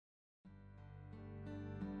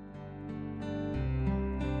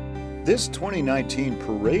This 2019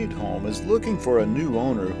 Parade home is looking for a new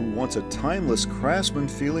owner who wants a timeless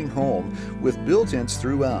craftsman-feeling home with built-ins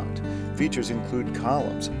throughout. Features include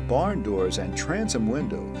columns, barn doors, and transom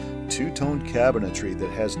window, two-toned cabinetry that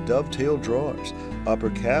has dovetail drawers, upper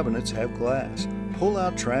cabinets have glass,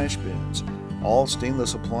 pull-out trash bins. All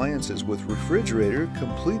stainless appliances with refrigerator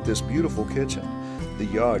complete this beautiful kitchen. The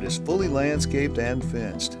yard is fully landscaped and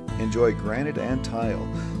fenced. Enjoy granite and tile,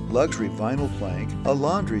 luxury vinyl plank, a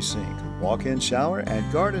laundry sink, walk-in shower,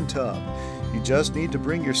 and garden tub. You just need to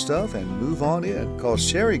bring your stuff and move on in. Call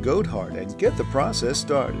Shari Goedhart and get the process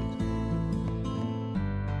started.